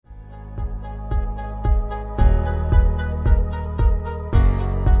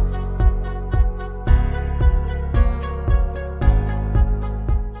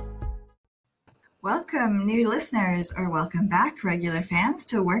welcome new listeners or welcome back regular fans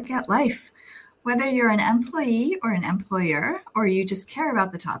to Work at Life. Whether you're an employee or an employer, or you just care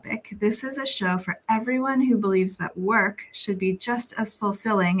about the topic, this is a show for everyone who believes that work should be just as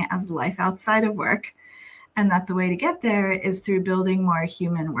fulfilling as life outside of work, and that the way to get there is through building more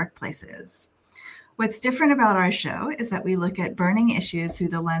human workplaces. What's different about our show is that we look at burning issues through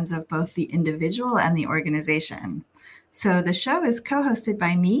the lens of both the individual and the organization. So the show is co-hosted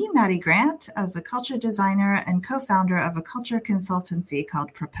by me, Maddie Grant, as a culture designer and co-founder of a culture consultancy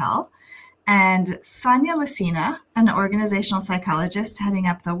called Propel, and Sonia Lucena, an organizational psychologist heading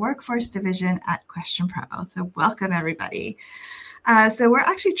up the workforce division at Question Pro. So welcome, everybody. So we're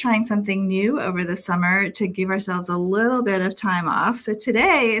actually trying something new over the summer to give ourselves a little bit of time off. So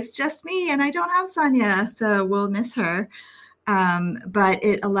today it's just me and I don't have Sonia, so we'll miss her. But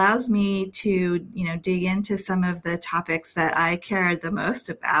it allows me to, dig into some of the topics that I cared the most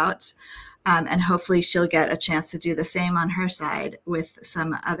about. And hopefully she'll get a chance to do the same on her side with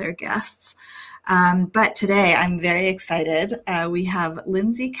some other guests. But today I'm very excited. We have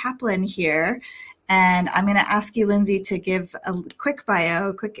Lindsay Kaplan here. And I'm going to ask you, Lindsay, to give a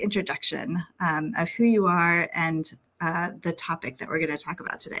quick introduction of who you are and the topic that we're going to talk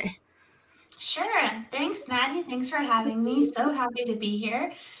about today. Sure. Thanks, Maddie. Thanks for having me. So happy to be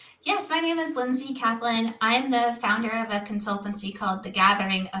here. Yes, my name is Lindsay Kaplan. I'm the founder of a consultancy called The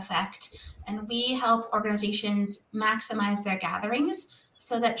Gathering Effect, and we help organizations maximize their gatherings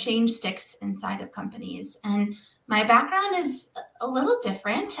so that change sticks inside of companies. And my background is a little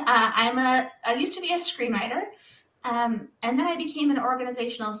different. I used to be a screenwriter, and then I became an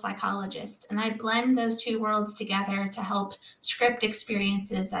organizational psychologist, and I blend those two worlds together to help script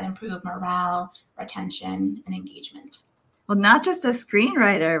experiences that improve morale, retention, and engagement. Well, not just a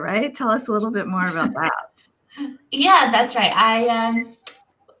screenwriter, right? Tell us a little bit more about that. Yeah, that's right. I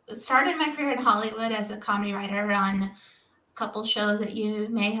started my career in Hollywood as a comedy writer on a couple shows that you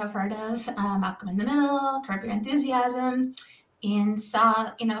may have heard of, Malcolm in the Middle, Curb Your Enthusiasm, and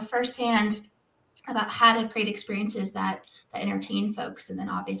saw, firsthand about how to create experiences that entertain folks, and then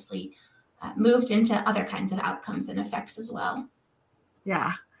obviously moved into other kinds of outcomes and effects as well.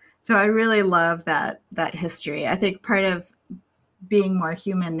 Yeah. So I really love that history. I think part of being more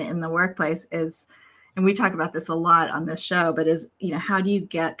human in the workplace is, and we talk about this a lot on this show, but is, how do you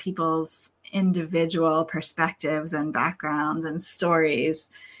get people's individual perspectives and backgrounds and stories,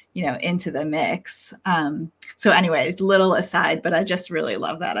 into the mix. So anyway, little aside, but I just really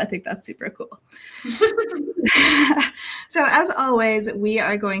love that. I think that's super cool. So as always, we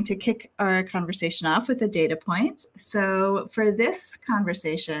are going to kick our conversation off with a data point. So for this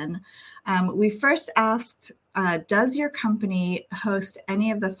conversation, we first asked, does your company host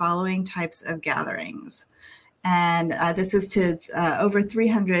any of the following types of gatherings? And this is to over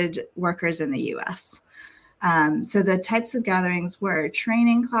 300 workers in the US. So the types of gatherings were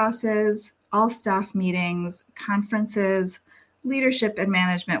training classes, all staff meetings, conferences, leadership and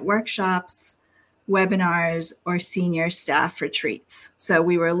management workshops, webinars, or senior staff retreats. So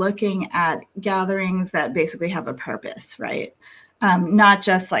we were looking at gatherings that basically have a purpose, right? Not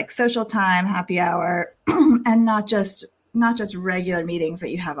just like social time, happy hour, and not just regular meetings that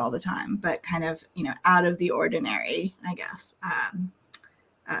you have all the time, but kind of, out of the ordinary, I guess,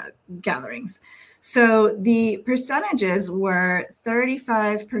 gatherings. So the percentages were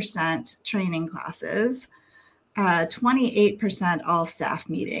 35% training classes, 28% all staff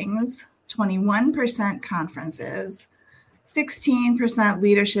meetings, 21% conferences, 16%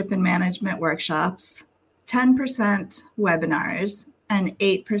 leadership and management workshops, 10% webinars, and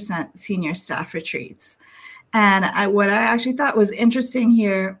 8% senior staff retreats. And what I actually thought was interesting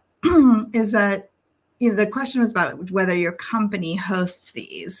here is that the question was about whether your company hosts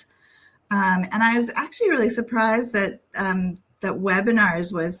these. And I was actually really surprised that that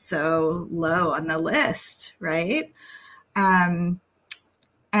webinars was so low on the list, right? And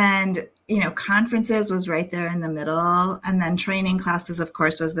conferences was right there in the middle, and then training classes, of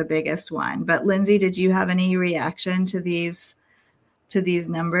course, was the biggest one. But Lindsay, did you have any reaction to these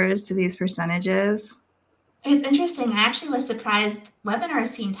numbers, to these percentages? It's interesting. I actually was surprised. Webinars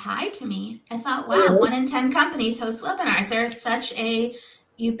seemed high to me. I thought, wow, 1 in 10 companies host webinars. They're such a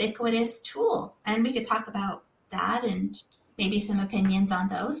ubiquitous tool, and we could talk about that and maybe some opinions on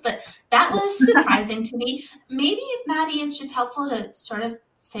those, but that was surprising to me. Maybe, Maddie, it's just helpful to sort of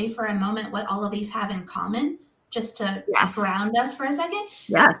say for a moment what all of these have in common, just to ground us for a second.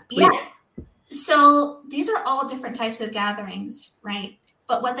 Yes, please. Yeah. So these are all different types of gatherings, right?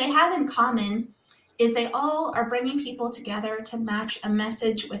 But what they have in common is they all are bringing people together to match a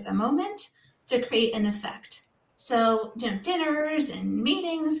message with a moment to create an effect. So, dinners and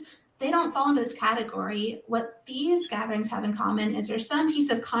meetings, they don't fall into this category. What these gatherings have in common is there's some piece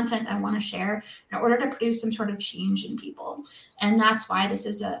of content I want to share in order to produce some sort of change in people. And that's why this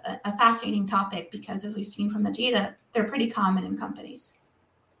is a fascinating topic, because as we've seen from the data, they're pretty common in companies.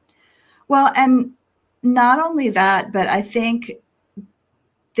 Well, and not only that, but I think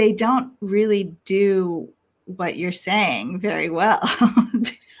they don't really do what you're saying very well.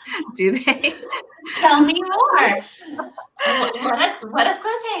 Do they? Tell me more. What a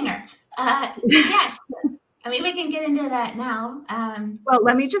cliffhanger. Yes. I mean, we can get into that now. Well,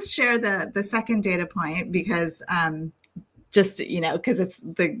 let me just share the second data point, because just, because it's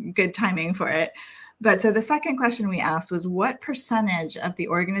the good timing for it. But so the second question we asked was, what percentage of the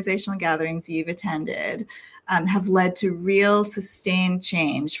organizational gatherings you've attended have led to real sustained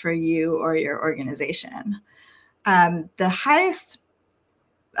change for you or your organization? The highest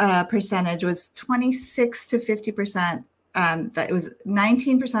percentage was 26 to 50%. That it was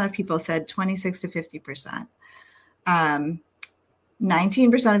 19% of people said 26 to 50%.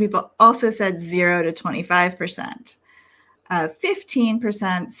 19% of people also said 0 to 25%.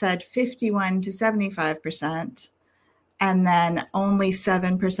 15% said 51 to 75%. And then only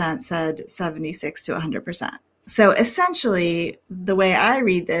 7% said 76 to 100%. So essentially, the way I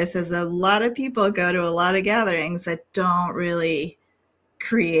read this is a lot of people go to a lot of gatherings that don't really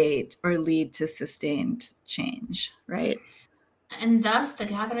create or lead to sustained change, right? And thus the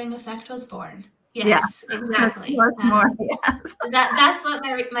gathering effect was born. Yes, yeah. Exactly. Yes. That's what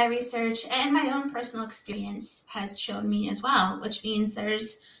my research and my own personal experience has shown me as well, which means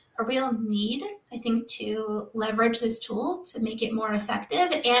there's a real need, I think, to leverage this tool to make it more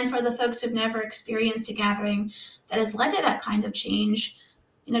effective. And for the folks who've never experienced a gathering that has led to that kind of change,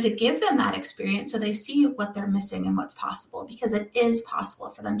 to give them that experience so they see what they're missing and what's possible, because it is possible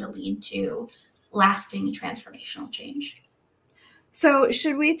for them to lead to lasting transformational change. So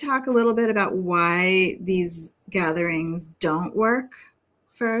should we talk a little bit about why these gatherings don't work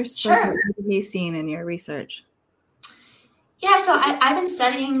first? Sure. Like, what have you seen in your research? Yeah, so I've been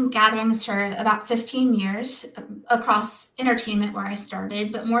studying gatherings for about 15 years across entertainment, where I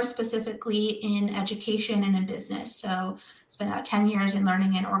started, but more specifically in education and in business. So spent about 10 years in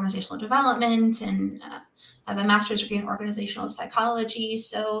learning and organizational development, and I have a master's degree in organizational psychology.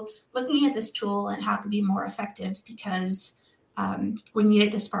 So looking at this tool and how it could be more effective, because we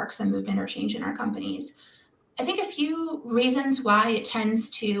needed to spark some movement or change in our companies. I think a few reasons why it tends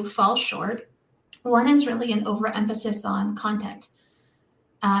to fall short. One is really an overemphasis on content.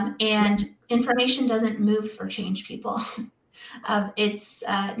 And information doesn't move or change people. It's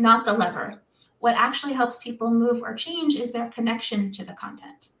not the lever. What actually helps people move or change is their connection to the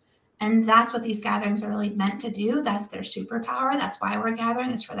content. And that's what these gatherings are really meant to do. That's their superpower. That's why we're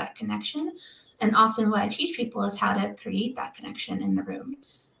gathering, is for that connection. And often what I teach people is how to create that connection in the room.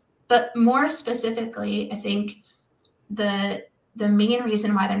 But more specifically, I think the main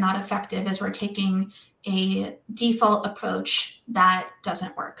reason why they're not effective is we're taking a default approach that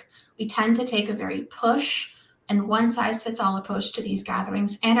doesn't work. We tend to take a very push and one-size-fits-all approach to these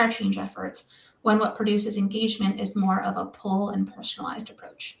gatherings and our change efforts, when what produces engagement is more of a pull and personalized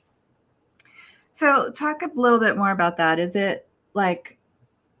approach. So talk a little bit more about that.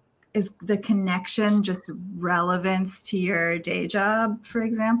 Is the connection just relevance to your day job, for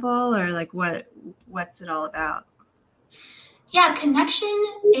example, or like what's it all about? Yeah, connection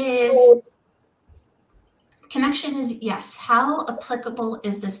is yes. How applicable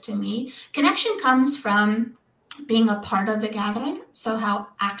is this to me? Connection comes from being a part of the gathering. So how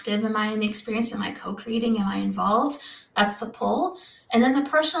active am I in the experience? Am I co-creating? Am I involved? That's the pull. And then the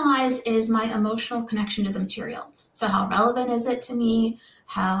personalized is my emotional connection to the material. So how relevant is it to me?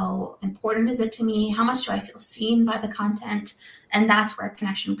 How important is it to me? How much do I feel seen by the content? And that's where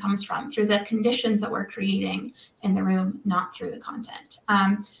connection comes from, through the conditions that we're creating in the room, not through the content.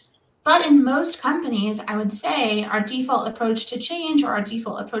 But in most companies, I would say our default approach to change, or our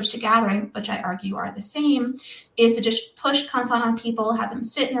default approach to gathering, which I argue are the same, is to just push content on people, have them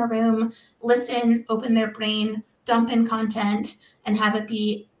sit in a room, listen, open their brain, dump in content, and have it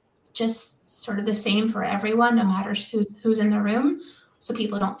be just sort of the same for everyone, no matter who's in the room. So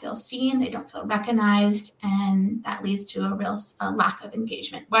people don't feel seen, they don't feel recognized, and that leads to a real lack of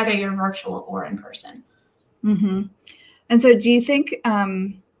engagement, whether you're virtual or in person. Mm-hmm. And so do you think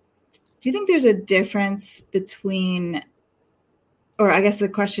there's a difference between, or I guess the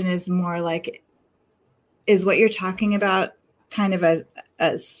question is more like, is what you're talking about kind of a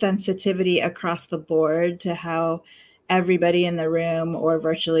sensitivity across the board to how everybody in the room or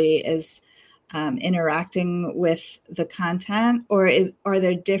virtually is interacting with the content, or are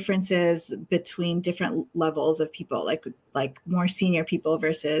there differences between different levels of people, like more senior people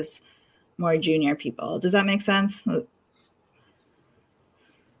versus more junior people? Does that make sense? Could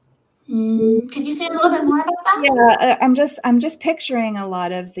you say a little bit more about that? Yeah, I'm just picturing a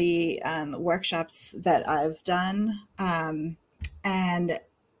lot of the workshops that I've done, and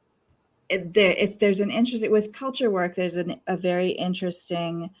if there's an interesting with culture work, there's a very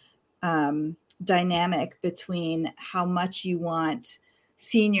interesting dynamic between how much you want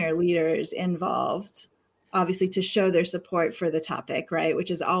senior leaders involved, obviously to show their support for the topic, right, which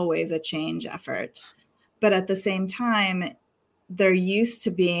is always a change effort, but at the same time they're used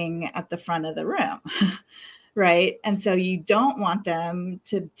to being at the front of the room. Right. And so you don't want them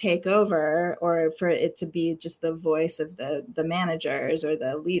to take over, or for it to be just the voice of the managers or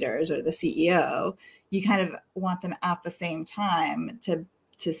the leaders or the CEO. You kind of want them at the same time to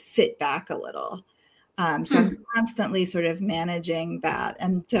sit back a little. So I'm constantly sort of managing that.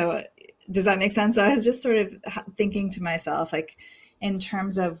 And so does that make sense? So I was just sort of thinking to myself, like, in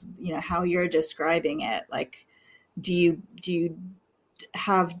terms of, how you're describing it, like, do you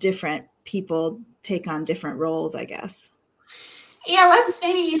have different people take on different roles, I guess? Yeah, let's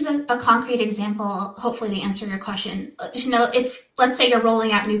maybe use a concrete example, hopefully to answer your question. If let's say you're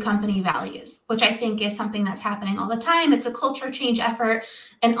rolling out new company values, which I think is something that's happening all the time. It's a culture change effort,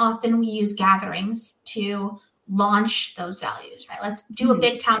 and often we use gatherings to launch those values, right? Let's do a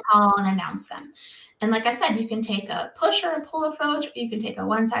big town hall and announce them. And like I said, you can take a push or a pull approach, or you can take a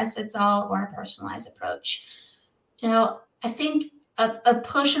one size fits all or a personalized approach. I think a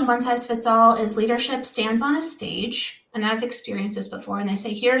push and one size fits all is leadership stands on a stage, and I've experienced this before, and they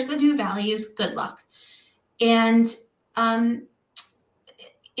say, here's the new values, good luck. And,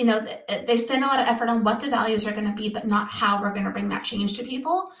 they spend a lot of effort on what the values are going to be, but not how we're going to bring that change to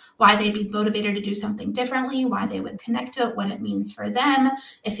people, why they'd be motivated to do something differently, why they would connect to it, what it means for them.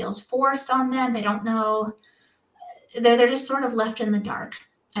 It feels forced on them. They don't know. They're just sort of left in the dark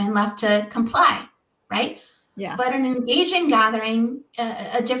and left to comply, right? Yeah. But an engaging gathering,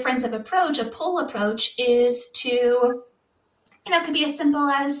 a difference of approach, a pull approach is to, could be as simple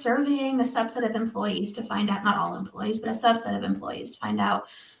as surveying a subset of employees to find out, not all employees, but a subset of employees to find out,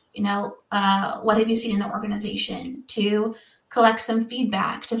 what have you seen in the organization, to collect some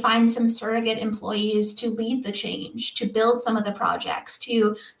feedback, to find some surrogate employees to lead the change, to build some of the projects,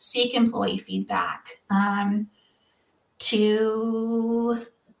 to seek employee feedback, to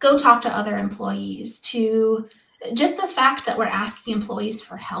go talk to other employees, to just the fact that we're asking employees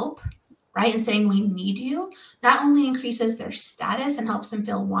for help, right? And saying we need you not only increases their status and helps them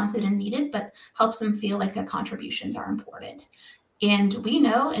feel wanted and needed, but helps them feel like their contributions are important. And we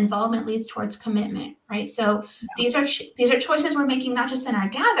know involvement leads towards commitment, right? So these are choices we're making, not just in our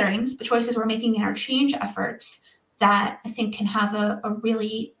gatherings, but choices we're making in our change efforts that I think can have a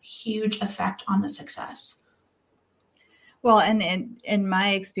really huge effect on the success. Well, and in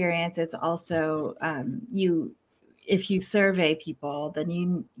my experience, it's also if you survey people, then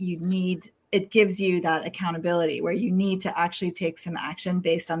you need, it gives you that accountability where you need to actually take some action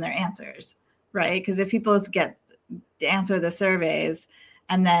based on their answers, right? Because if people answer the surveys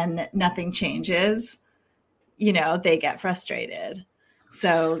and then nothing changes, they get frustrated.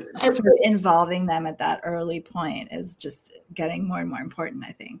 So sort of involving them at that early point is just getting more and more important,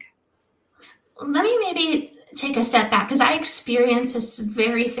 I think. Let me maybe take a step back, because I experienced this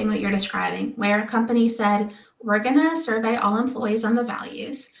very thing that you're describing, where a company said, we're going to survey all employees on the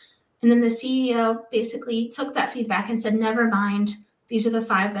values. And then the CEO basically took that feedback and said, never mind, these are the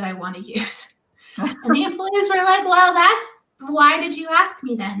 5 that I want to use. And the employees were like, well, why did you ask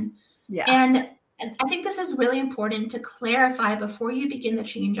me then? Yeah. And I think this is really important to clarify before you begin the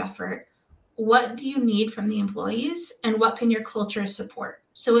change effort. What do you need from the employees, and what can your culture support?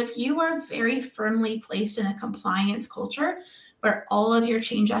 So if you are very firmly placed in a compliance culture where all of your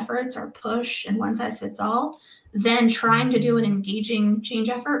change efforts are push and one size fits all, then trying to do an engaging change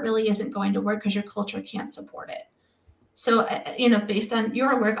effort really isn't going to work because your culture can't support it. So, based on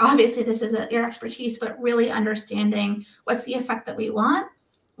your work, obviously this is your expertise, but really understanding what's the effect that we want,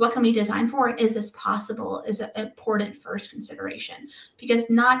 what can we design for, is this possible, is an important first consideration. Because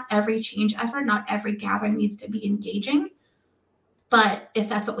not every change effort, not every gathering needs to be engaging. But if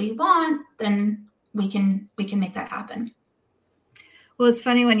that's what we want, then we can make that happen. Well, it's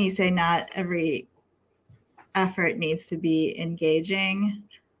funny when you say not every effort needs to be engaging.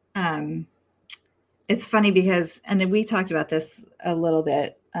 It's funny because, and we talked about this a little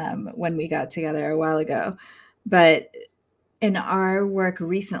bit when we got together a while ago, but in our work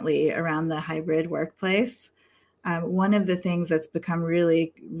recently around the hybrid workplace, one of the things that's become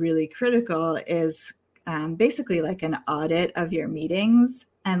really, really critical is basically like an audit of your meetings.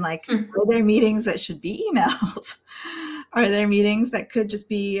 And like, are there meetings that should be emails? Are there meetings that could just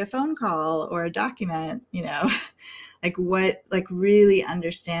be a phone call or a document, like what, like really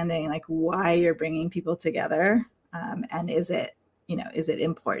understanding like why you're bringing people together. And is it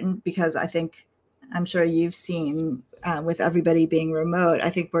important? Because I'm sure you've seen with everybody being remote,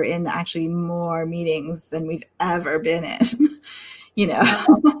 I think we're in actually more meetings than we've ever been in,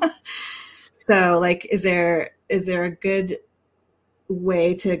 So like, is there a good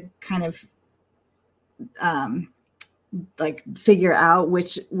way to kind of like figure out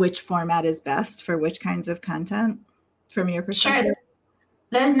which format is best for which kinds of content from your perspective? Sure.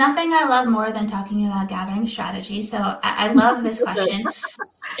 There's nothing I love more than talking about gathering strategy. So I love this question.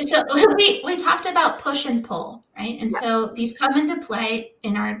 So we talked about push and pull, right? And so these come into play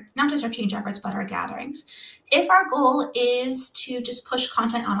in our, not just our change efforts, but our gatherings. If our goal is to just push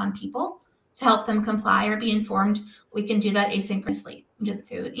content on people to help them comply or be informed, we can do that asynchronously. We can do it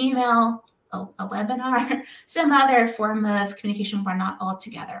through an email, a webinar, some other form of communication where we're not all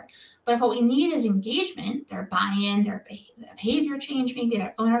together. But if what we need is engagement, their buy-in, their behavior change, maybe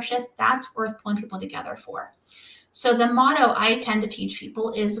their ownership, that's worth pulling people together for. So the motto I tend to teach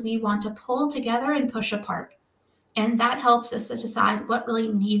people is we want to pull together and push apart. And that helps us to decide what really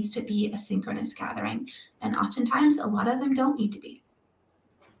needs to be a synchronous gathering. And oftentimes, a lot of them don't need to be.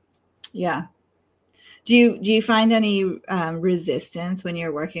 Yeah. Do you find any resistance when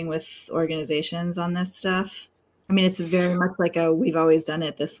you're working with organizations on this stuff? I mean, it's very much like we've always done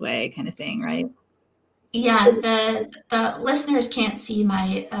it this way kind of thing, right? Yeah, the listeners can't see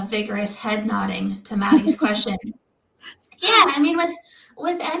my vigorous head nodding to Maddie's question. Yeah, I mean,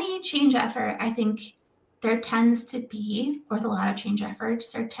 with any change effort, I think there tends to be, with a lot of change efforts,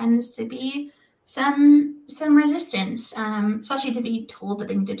 there tends to be some resistance, especially to be told that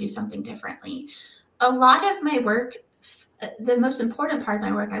they need to do something differently. A lot of my work, the most important part of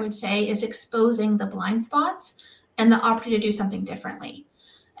my work, I would say, is exposing the blind spots and the opportunity to do something differently.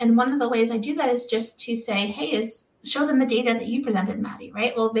 And one of the ways I do that is just to say, hey, show them the data that you presented, Maddie,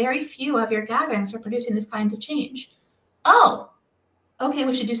 right? Well, very few of your gatherings are producing this kind of change. Oh, okay,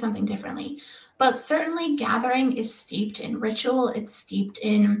 we should do something differently. But certainly gathering is steeped in ritual. It's steeped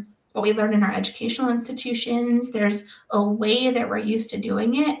in what we learn in our educational institutions. There's a way that we're used to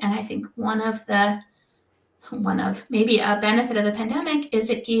doing it. And I think one of maybe a benefit of the pandemic is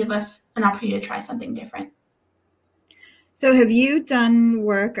it gave us an opportunity to try something different. So have you done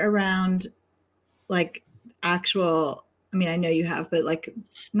work around like actual, I mean, I know you have, but like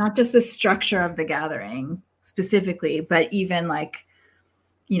not just the structure of the gathering specifically, but even like,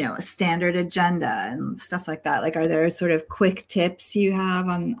 a standard agenda and stuff like that? Like, are there sort of quick tips you have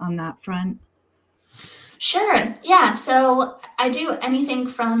on that front? Sure. Yeah. So I do anything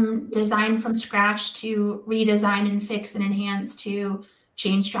from design from scratch to redesign and fix and enhance to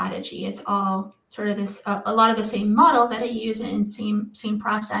change strategy. It's all sort of this, a lot of the same model that I use and same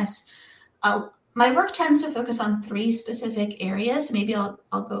process. My work tends to focus on 3 specific areas. Maybe I'll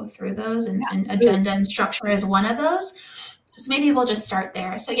go through those, and agenda and structure is one of those. So maybe we'll just start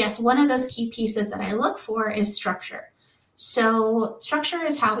there. So yes, one of those key pieces that I look for is structure. So structure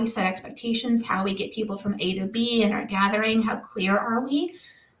is how we set expectations, how we get people from A to B in our gathering, how clear are we?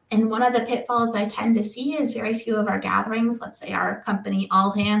 And one of the pitfalls I tend to see is very few of our gatherings, let's say our company All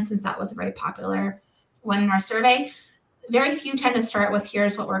Hands, since that was a very popular one in our survey, very few tend to start with,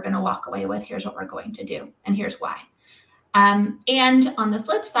 here's what we're going to walk away with, here's what we're going to do, and here's why. And on the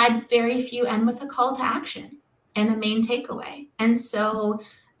flip side, very few end with a call to action and a main takeaway. And so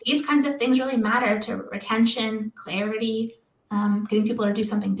these kinds of things really matter to retention, clarity, getting people to do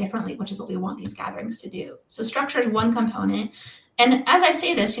something differently, which is what we want these gatherings to do. So structure is one component. And as I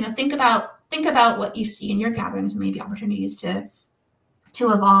say this, think about what you see in your gatherings and maybe opportunities to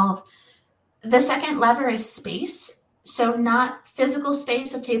evolve. The second lever is space. So not physical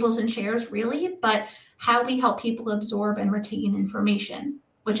space of tables and chairs really, but how we help people absorb and retain information,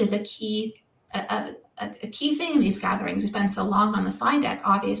 which is a key thing in these gatherings. We spend so long on the slide deck,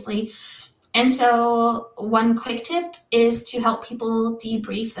 obviously. And so one quick tip is to help people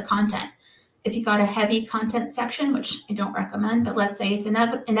debrief the content. If you've got a heavy content section, which I don't recommend, but let's say it's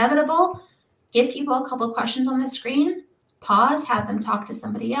inevitable, give people a couple of questions on the screen, pause, have them talk to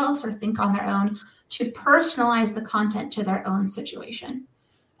somebody else or think on their own to personalize the content to their own situation.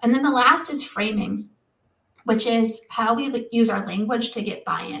 And then the last is framing, which is how we use our language to get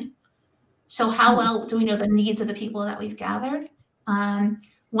buy-in. So how well do we know the needs of the people that we've gathered?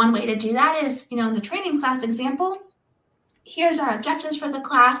 One way to do that is, in the training class example, here's our objectives for the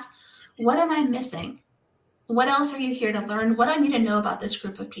class. What am I missing? What else are you here to learn? What do I need to know about this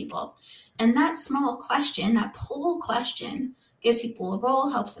group of people? And that small question, that poll question, gives people a role,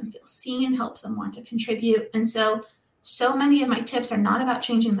 helps them feel seen, helps them want to contribute. And so many of my tips are not about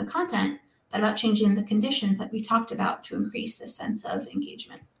changing the content, but about changing the conditions that we talked about to increase the sense of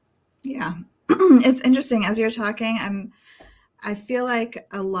engagement. Yeah. It's interesting. As you're talking, I feel like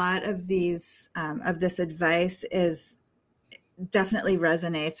a lot of these, of this advice is definitely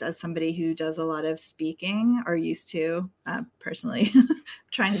resonates as somebody who does a lot of speaking, or used to, personally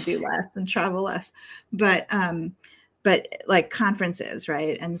trying to do less and travel less, but like conferences,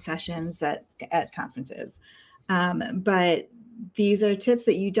 right? And sessions at conferences. But these are tips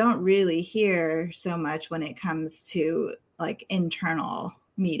that you don't really hear so much when it comes to like internal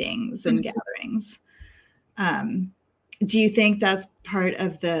meetings and gatherings. Do you think that's part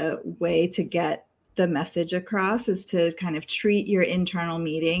of the way to get the message across, is to kind of treat your internal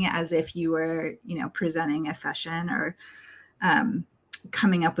meeting as if you were, presenting a session, or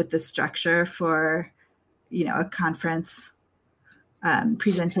coming up with the structure for, a conference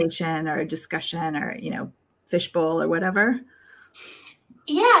presentation or discussion, or, fishbowl or whatever?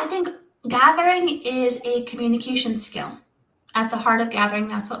 Yeah, I think gathering is a communication skill. At the heart of gathering,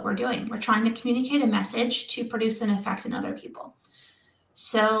 that's what we're doing. We're trying to communicate a message to produce an effect in other people.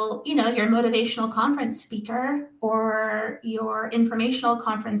 So, your motivational conference speaker or your informational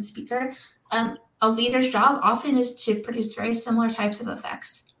conference speaker, a leader's job often is to produce very similar types of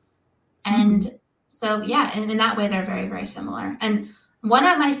effects. And so, yeah, and in that way, they're very, very similar. And one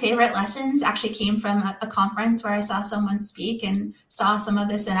of my favorite lessons actually came from a conference where I saw someone speak and saw some of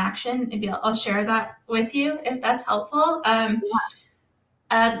this in action. Maybe I'll share that with you if that's helpful.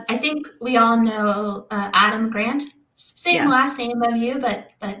 I think we all know Adam Grant. Same last name of you, but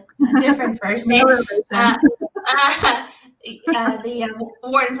a different first name. The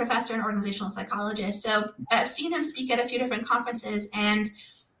Wharton professor and organizational psychologist. So I've seen him speak at a few different conferences, and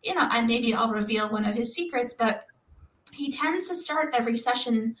maybe I'll reveal one of his secrets, but he tends to start every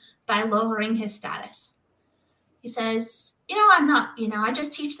session by lowering his status. He says, I'm not, I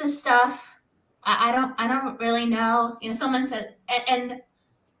just teach this stuff. I don't really know. Someone said, and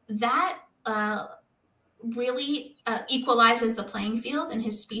that really equalizes the playing field in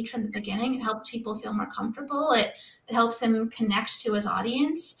his speech from the beginning. It helps people feel more comfortable. It helps him connect to his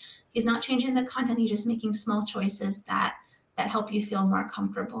audience. He's not changing the content. He's just making small choices that help you feel more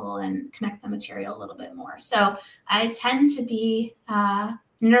comfortable and connect the material a little bit more. So I tend to be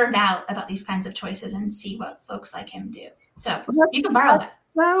nerd out about these kinds of choices and see what folks like him do. So you can borrow that.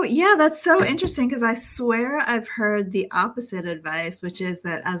 Well, yeah, that's so interesting, because I swear I've heard the opposite advice, which is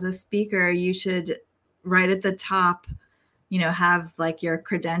that as a speaker, you should right at the top, have like your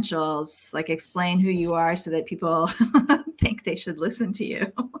credentials, like explain who you are so that people think they should listen to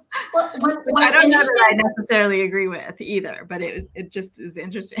you. Well, I don't know that I necessarily agree with either, but it just is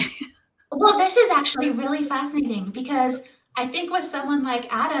interesting. Well, this is actually really fascinating, because I think with someone like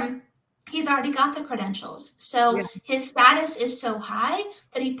Adam, he's already got the credentials. So his status is so high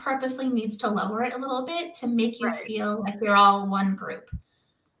that he purposely needs to lower it a little bit to make you feel like you're all one group.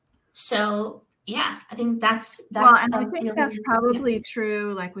 So yeah, I think that's well, and I think really, that's probably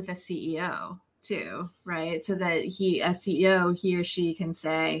true, like with a CEO too, right? So that a CEO, he or she can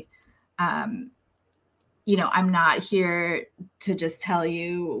say, I'm not here to just tell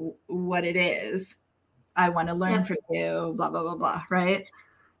you what it is. I want to learn from you, blah, blah, blah, blah, right?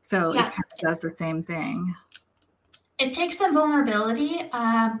 So it kind of does the same thing. It takes some vulnerability,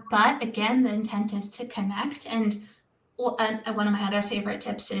 but again, the intent is to connect. And one of my other favorite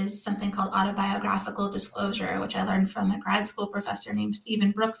tips is something called autobiographical disclosure, which I learned from a grad school professor named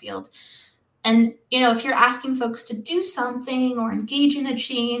Stephen Brookfield. And, if you're asking folks to do something or engage in a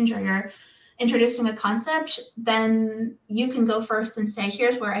change, or you're introducing a concept, then you can go first and say,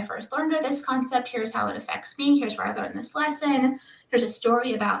 here's where I first learned of this concept. Here's how it affects me. Here's where I learned this lesson. Here's a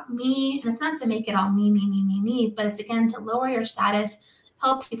story about me. And it's not to make it all me, but it's, again, to lower your status,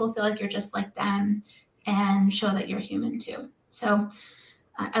 help people feel like you're just like them, and show that you're human too. So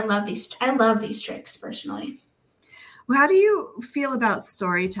I love these tricks personally. Well, how do you feel about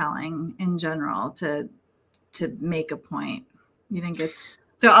storytelling in general to make a point? You think it's...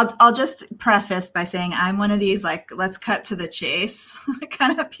 So I'll just preface by saying I'm one of these, like, let's cut to the chase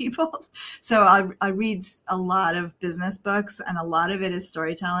kind of people. So I read a lot of business books, and a lot of it is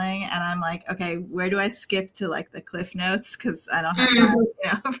storytelling. And I'm like, okay, where do I skip to like the cliff notes? Because I don't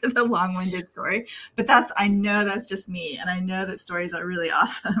have time for the long-winded story. But I know that's just me. And I know that stories are really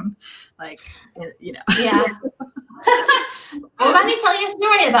awesome. Like, Yeah. Well, let me tell you a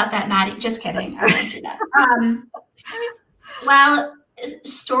story about that, Maddie. Just kidding. I won't do that. Well,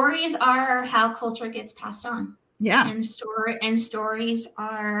 Stories are how culture gets passed on. Yeah. And stories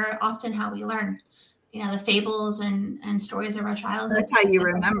are often how we learn. The fables and stories of our childhood. That's how you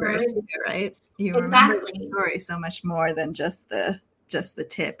remember it, right? You remember the story so much more than just the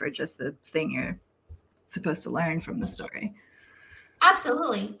tip or just the thing you're supposed to learn from the story.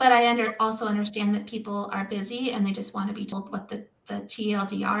 Absolutely. But I also understand that people are busy and they just want to be told what the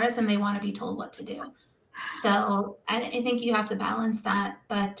TLDR is, and they want to be told what to do. So I think you have to balance that.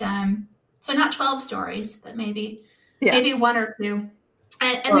 But so not 12 stories, but maybe one or two.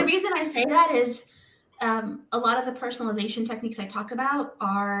 And the reason I say that is a lot of the personalization techniques I talk about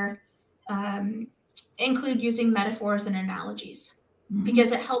include using metaphors and analogies,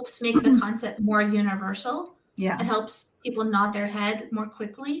 because it helps make the concept more universal. Yeah. It helps people nod their head more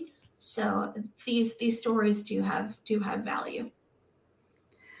quickly. So these stories do have value.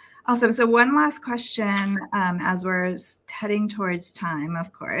 Awesome. So one last question as we're heading towards time,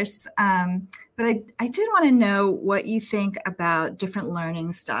 of course. But I did want to know what you think about different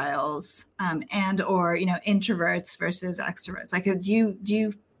learning styles and or, introverts versus extroverts. Like, do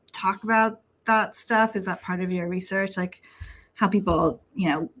you talk about that stuff? Is that part of your research? Like how people,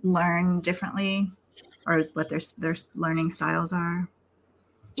 learn differently or what their learning styles are?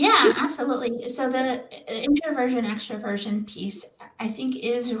 Yeah, absolutely. So the introversion, extroversion piece, I think,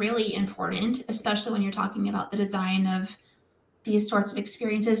 is really important, especially when you're talking about the design of these sorts of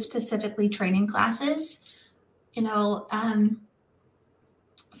experiences, specifically training classes.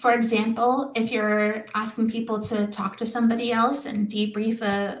 For example, if you're asking people to talk to somebody else and debrief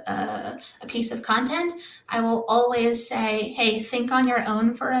a piece of content, I will always say, hey, think on your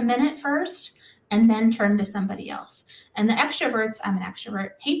own for a minute first, and then turn to somebody else. And the extroverts, I'm an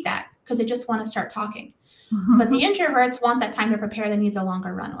extrovert, hate that because they just want to start talking. Mm-hmm. But the introverts want that time to prepare. They need the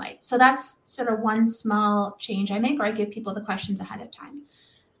longer runway. So that's sort of one small change I make, or I give people the questions ahead of time.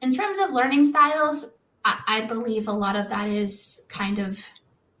 In terms of learning styles, I believe a lot of that is kind of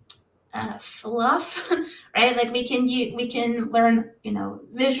fluff, right? Like we can learn,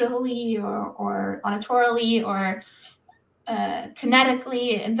 visually or auditorily or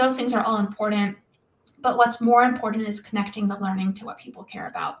kinetically, and those things are all important. But what's more important is connecting the learning to what people care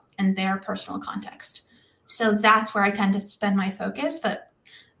about and their personal context. So that's where I tend to spend my focus. But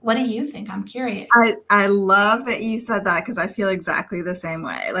what do you think? I'm curious. I love that you said that because I feel exactly the same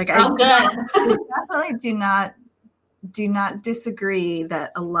way. Like I definitely do not disagree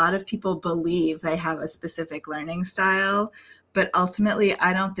that a lot of people believe they have a specific learning style, but ultimately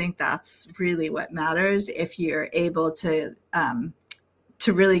I don't think that's really what matters if you're able to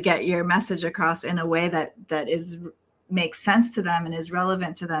really get your message across in a way that makes sense to them and is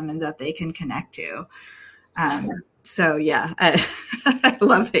relevant to them and that they can connect to. So yeah, I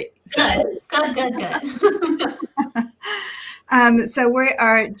love it. Good. So we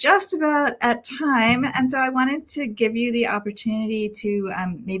are just about at time. And so I wanted to give you the opportunity to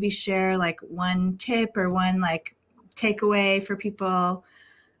maybe share like one tip or one like takeaway for people,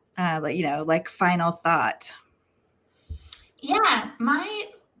 like final thought. Yeah,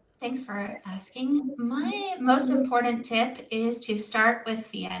 thanks for asking. My most important tip is to start with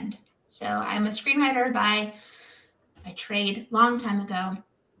the end. So I'm a screenwriter by trade, long time ago.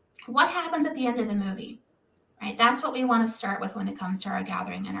 What happens at the end of the movie? Right? That's what we want to start with when it comes to our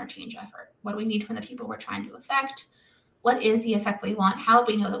gathering and our change effort. What do we need from the people we're trying to affect? What is the effect we want? How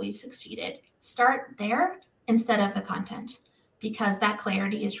do we know that we've succeeded? Start there instead of the content, because that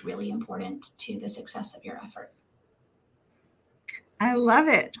clarity is really important to the success of your effort. I love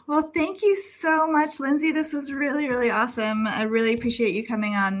it. Well, thank you so much, Lindsay. This was really, really awesome. I really appreciate you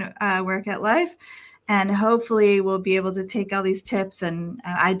coming on Work at Life. And hopefully we'll be able to take all these tips. And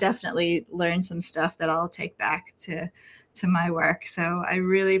I definitely learned some stuff that I'll take back to my work. So I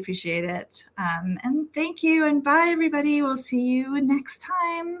really appreciate it. And thank you. And bye, everybody. We'll see you next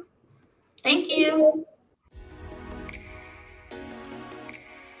time. Thank you.